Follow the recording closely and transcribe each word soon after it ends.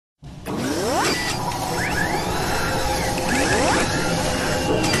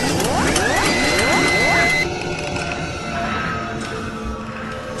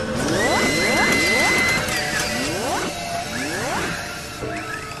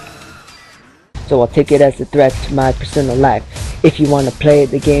so I'll take it as a threat to my personal life. If you want to play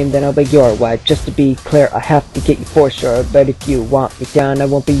the game, then I'll be your wife. Just to be clear, I have to get you for sure, but if you want me down, I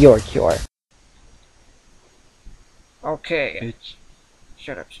won't be your cure. Okay. Bitch.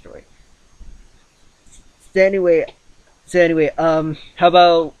 Shut up, story. So anyway,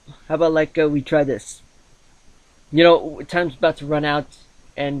 how about like we try this? You know, time's about to run out,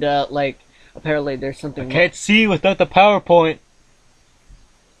 and like apparently there's something. I can't see without the PowerPoint.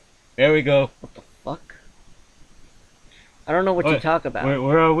 There we go. What the fuck? I don't know what you talk about.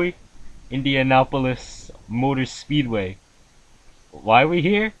 Where are we? Indianapolis Motor Speedway. Why are we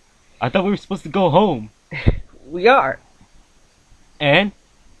here? I thought we were supposed to go home. We are. And?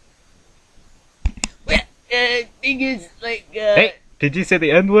 Well, thing is, like, Hey, did you say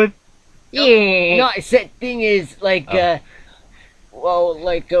the N word? Yeah. No, I said thing is, like, well,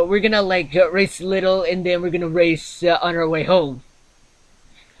 like, we're gonna, like, race a little, and then we're gonna race on our way home.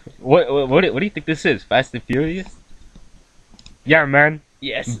 What do you think this is? Fast and Furious? Yeah, man.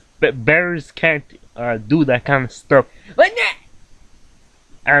 Yes. Bears can't do that kind of stuff. What not?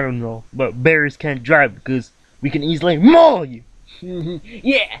 I don't know, but bears can't drive because we can easily maul you.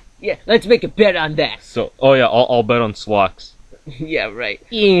 Yeah. Let's make a bet on that. So, oh yeah, I'll bet on Slocks. Yeah, right.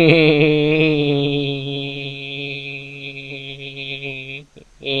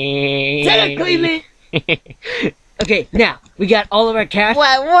 Shut up, Cleveland. Okay, now we got all of our cash.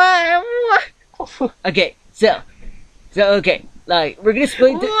 What? Okay, so okay, like we're gonna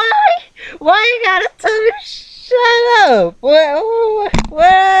split. Why you gotta tell me shut up?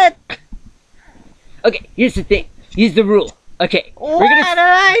 What? Okay, here's the thing. Here's the rule. Okay, What did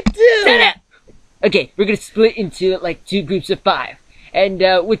I do? Shut up. Okay, we're gonna split into like 2 groups of 5, and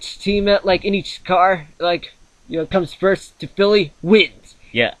which team, like in each car, like comes first to Philly wins.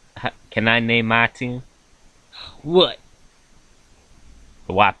 Yeah, can I name my team? What?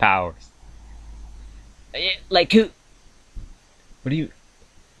 The White Powers. Like who? What do you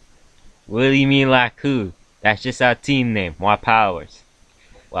mean like who? That's just our team name, White Powers.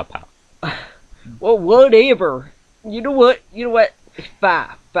 White Power. Well, whatever. You know what?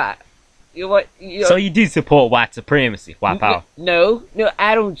 Five. You know what? So you do support white supremacy, White Power? No,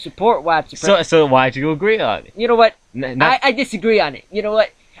 I don't support white supremacy. So why'd you agree on it? You know what? I disagree on it. You know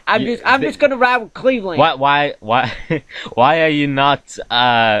what? I'm just gonna ride with Cleveland. Why are you not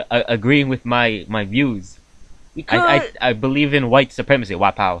agreeing with my views? Because I believe in white supremacy,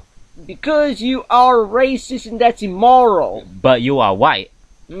 White Power. Because you are racist and that's immoral. But you are white.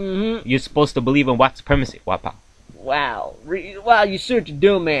 Mm-hmm. You're supposed to believe in white supremacy, White Power. Wow, you're such a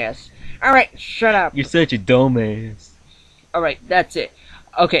dumbass. All right, shut up. You're such a dumbass. All right, that's it.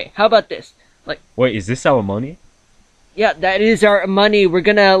 Okay, how about this? Like, wait, is this our money? Yeah, that is our money. We're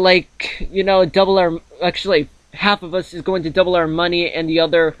gonna double our. Actually, half of us is going to double our money, and the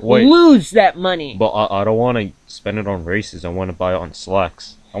other lose that money. But I don't want to spend it on races. I want to buy it on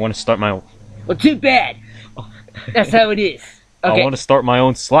Slacks. I want to start my own. Well, too bad. That's how it is. Okay. I want to start my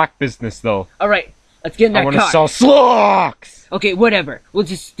own Slack business, though. All right, let's get in that car. I want to sell Slacks. Okay, whatever. We'll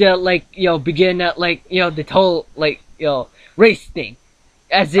just begin the whole race thing.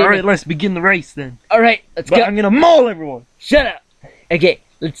 Alright, let's begin the race then. Alright, let's go. I'm gonna maul everyone. Shut up. Okay,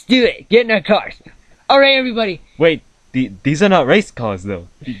 let's do it. Get in our cars. Alright, everybody. Wait, these are not race cars though.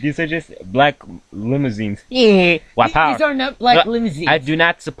 These are just black limousines. Yeah. White Power. These are not black limousines. I do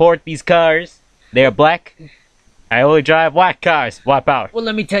not support these cars. They are black. I only drive white cars. White Power. Well,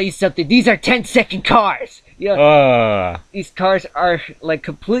 let me tell you something. These are 10-second cars. These cars are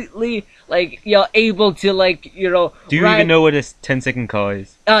completely able to Do you even know what a 10-second car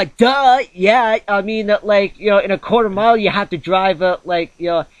is? Duh. Yeah. I mean, in a quarter mile, you have to drive at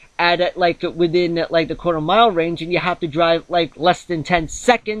within the quarter mile range, and you have to drive less than 10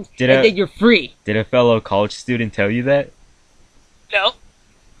 seconds, then you're free. Did a fellow college student tell you that? No.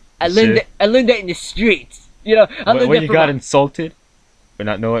 I learned that in the streets. When you got insulted for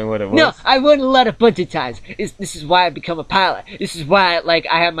not knowing what it was? No, I won a lot of bunch of times. This is why I become a pilot. This is why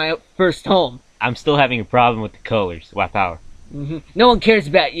I have my first home. I'm still having a problem with the colors. White Power. No one cares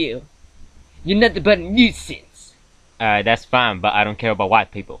about you. You're nothing but a nuisance. That's fine, but I don't care about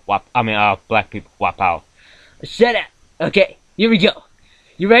white people. Black people. White Power. Shut up. Okay, here we go.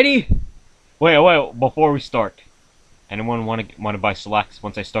 You ready? Wait. Before we start, anyone want to buy Slacks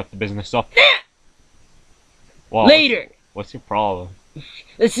once I start the business up? Well, later. What's your problem?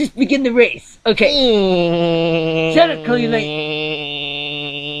 Let's just begin the race. Okay. Shut up, Cleveland.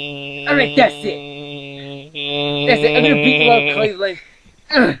 Alright, that's it. That's it. I'm gonna beat you up, Cleveland.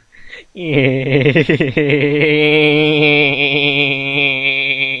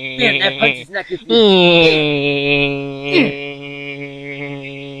 Man, that punch is not good.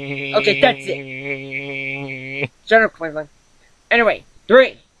 Okay, that's it. Shut up, Cleveland. Anyway,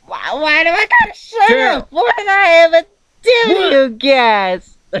 3. Why do I gotta shut Two. up? What did I ever do to One. you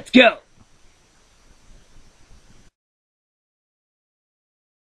guys? Let's go.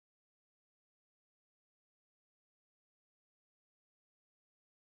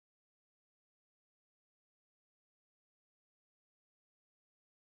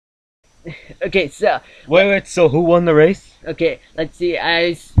 Okay, so Wait. So who won the race? okay, let's see.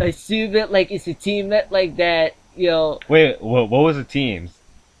 I assume that like it's a team that like that. Wait. What was the teams?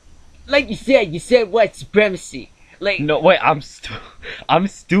 Like you said white supremacy. Like No, wait. I'm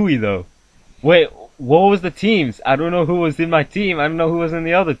Stewie though. Wait. What was the teams? I don't know who was in my team. I don't know who was in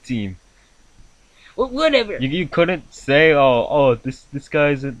the other team. well, whatever. You couldn't say, oh, this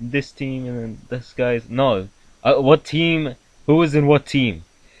guy's in this team and then this guy's no. What team? Who was in what team?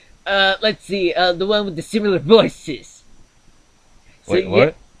 Let's see. The one with the similar voices. So, Wait,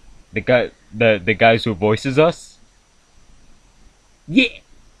 what? The guys who voices us? Yeah.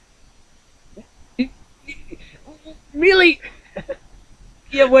 Really?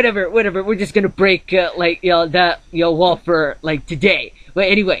 Yeah, whatever. We're just gonna break that wall for like today. But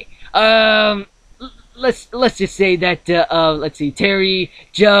anyway, let's just say that let's see, Terry,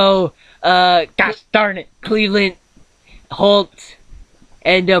 Joe, Gosh darn it! Cleveland, Holt,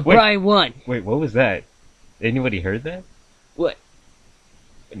 and Brian won. Wait, what was that? Anybody heard that? What?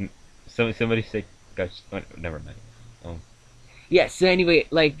 Somebody say, gosh, never mind. Yeah. So anyway,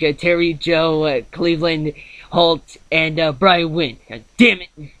 like Terry, Joe, Cleveland, Holt, and Brian win. God damn it!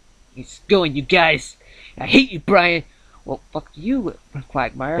 He's going, you guys. I hate you, Brian. Well, fuck you,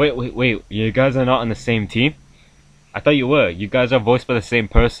 Quagmire. Wait, you guys are not on the same team? I thought you were. You guys are voiced by the same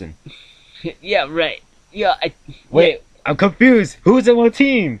person. Yeah, right. Yeah, Wait, I'm confused. Who's in what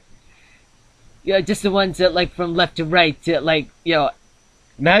team? yeah, just the ones that like from left to right,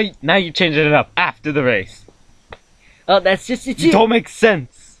 Now you're changing it up after the race. Oh, that's just a It cheat. don't make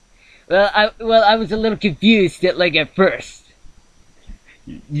sense. I was a little confused at first.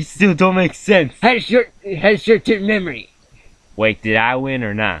 You still don't make sense. Had short-term memory. Wait, did I win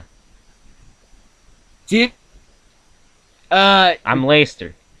or not? Did I'm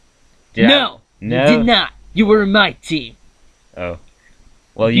Leicester. no, No. you did not. You were in my team. Oh.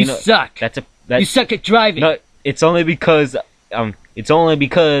 Well, You know suck. You suck at driving. No, it's only because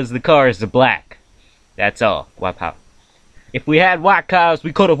the cars are black. That's all. Wow. If we had white cars,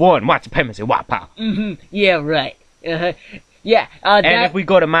 we could have won. White supremacy. Wow. Yeah, right. Yeah. And if we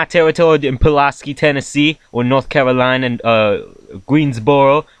go to my territory in Pulaski, Tennessee, or North Carolina and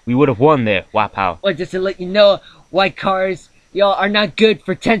Greensboro, we would have won there. Wow. Well, just to let you know, white cars, are not good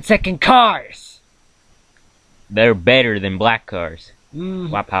for 10-second cars. They're better than black cars.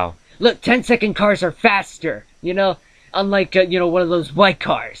 Wow. Look, 10-second cars are faster. Unlike one of those white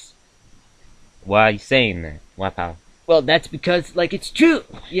cars. Why are you saying that? Wow. Well, that's because, it's true.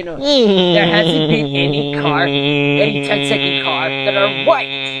 There hasn't been any 10-second car that are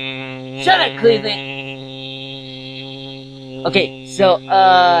white. Shut up, Cleveland. Okay, so,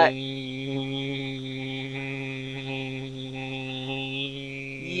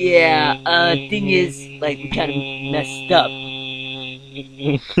 yeah, thing is, we kind of messed up.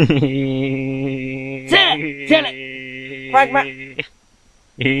 Shut it! Quagmire.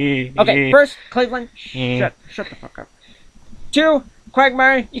 Okay, first, Cleveland, shut the fuck up. 2,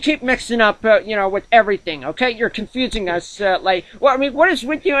 Quagmire, you keep mixing up, with everything, okay? You're confusing us, what is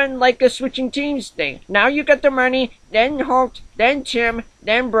with you and, a switching teams thing? Now you got the money, then Holt, then Tim,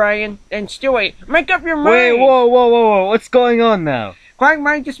 then Brian, then Stewie. Make up your mind! Wait, whoa, what's going on now?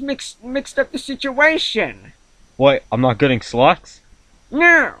 Quagmire just mixed up the situation. What, I'm not getting slots?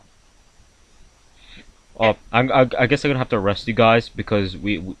 No! Oh, I guess I'm gonna have to arrest you guys because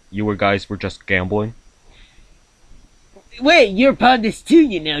you guys were just gambling. Wait, you're part of this too,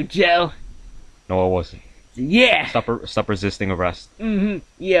 Joe. No, I wasn't. Yeah. Stop resisting arrest.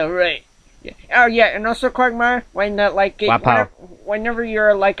 Yeah, right. Yeah. Oh, yeah, and also, Quagmire, when, whenever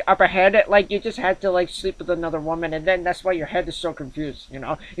you're, up ahead, you just had to, sleep with another woman, and then that's why your head is so confused,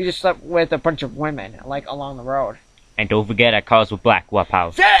 You just slept with a bunch of women, along the road. And don't forget, our cars were black.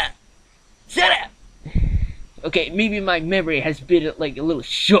 Wow. Shut up! Okay, maybe my memory has been, a little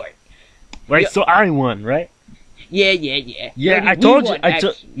short. Right, so I won, right? Yeah. Yeah, I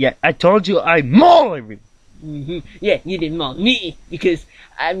told you I maul everything. Yeah, you didn't maul me, because,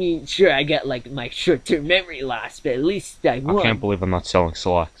 sure, I got, my short-term memory loss, but at least I won. I can't believe I'm not selling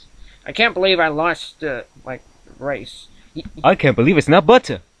slots. I can't believe I lost, the race. I can't believe it's not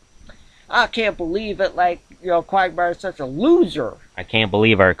butter. I can't believe it, Quagmire's such a loser. I can't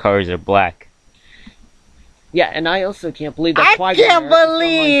believe our cars are black. Yeah, and I also can't believe that I Quagmire can't is on my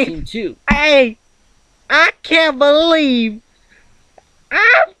believe- team too. I can't believe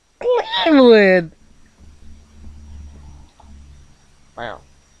I'm Cleveland. Wow.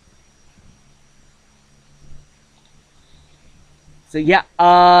 So yeah,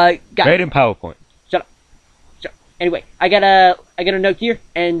 guys, Right in PowerPoint. shut up. Anyway, I got a note here,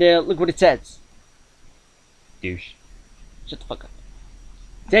 and look what it says. Douche. Shut the fuck up.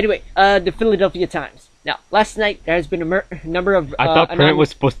 So anyway, the Philadelphia Times. Now, last night there has been a number of. I thought print was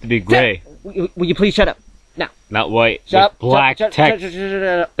supposed to be gray, Will you please shut up? Now. not white. Shut up. With black Shut text.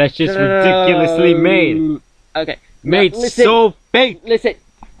 up. That's just ridiculously made. Okay. Made Now, listen. so fake. Listen.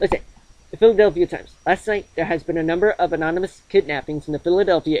 The Philadelphia Times. Last night, there has been a number of anonymous kidnappings in the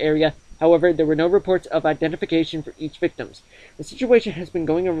Philadelphia area. However, there were no reports of identification for each victim. The situation has been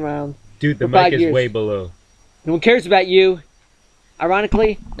going around. Dude, the For 5 mic is years. way below. No one cares about you.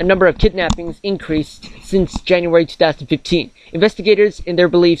 Ironically, the number of kidnappings increased since January 2015. Investigators, in their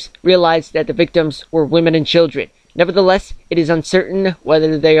beliefs, realized that the victims were women and children. Nevertheless, it is uncertain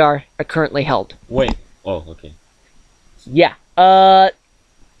whether they are currently held. Wait. Oh, okay. Yeah.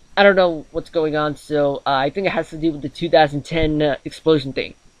 I don't know what's going on, so I think it has to do with the 2010 explosion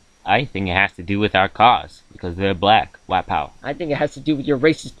thing. I think it has to do with our cause because they're black. White power. I think it has to do with your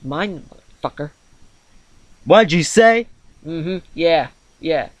racist mind, motherfucker. What'd you say? Mm-hmm. Yeah.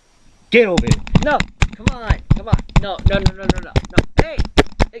 Get over it. No. Come on. No. Hey.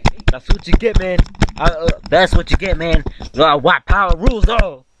 That's what you get, man. That's what you get, man. White power rules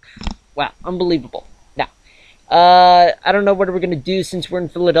all. Wow. Unbelievable. Now, I don't know what we're gonna do since we're in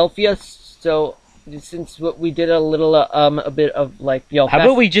Philadelphia. So, since we did a little, a bit of like, How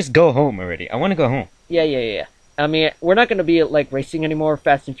about we just go home already? I want to go home. Yeah. I mean, we're not gonna be like racing anymore,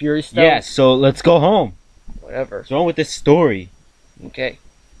 Fast and Furious stuff. Yeah, so let's go home. Whatever. What's wrong with this story? Okay.